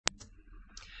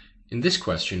In this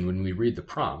question, when we read the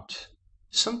prompt,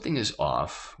 something is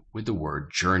off with the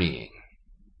word journeying.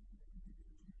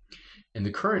 In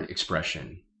the current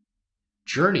expression,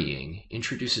 journeying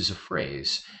introduces a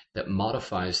phrase that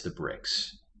modifies the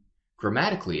bricks.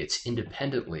 Grammatically, it's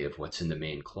independently of what's in the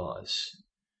main clause,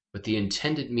 but the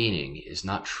intended meaning is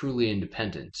not truly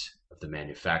independent of the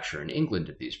manufacture in England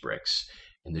of these bricks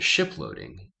and the ship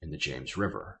loading in the James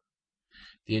River.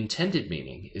 The intended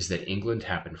meaning is that England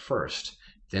happened first,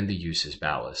 then the use as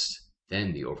ballast,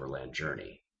 then the overland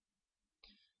journey.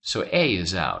 So A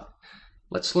is out.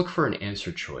 Let's look for an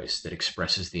answer choice that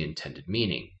expresses the intended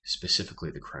meaning, specifically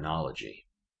the chronology.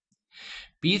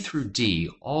 B through D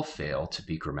all fail to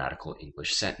be grammatical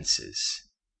English sentences.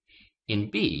 In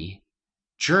B,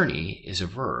 journey is a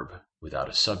verb without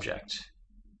a subject.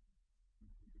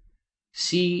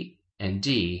 C and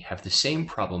D have the same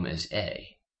problem as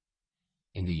A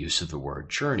in the use of the word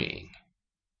journeying.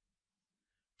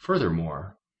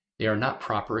 Furthermore, they are not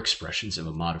proper expressions of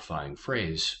a modifying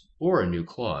phrase or a new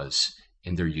clause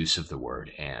in their use of the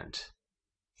word and.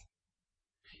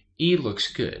 E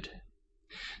looks good.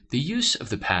 The use of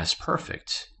the past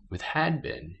perfect with had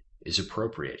been is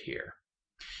appropriate here.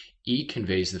 E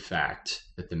conveys the fact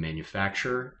that the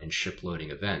manufacture and shiploading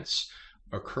events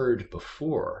occurred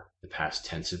before the past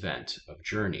tense event of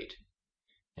journeyed.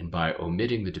 And by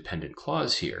omitting the dependent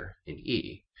clause here in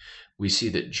E, we see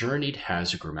that journeyed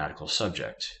has a grammatical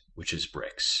subject, which is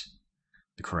bricks.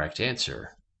 The correct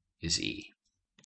answer is E.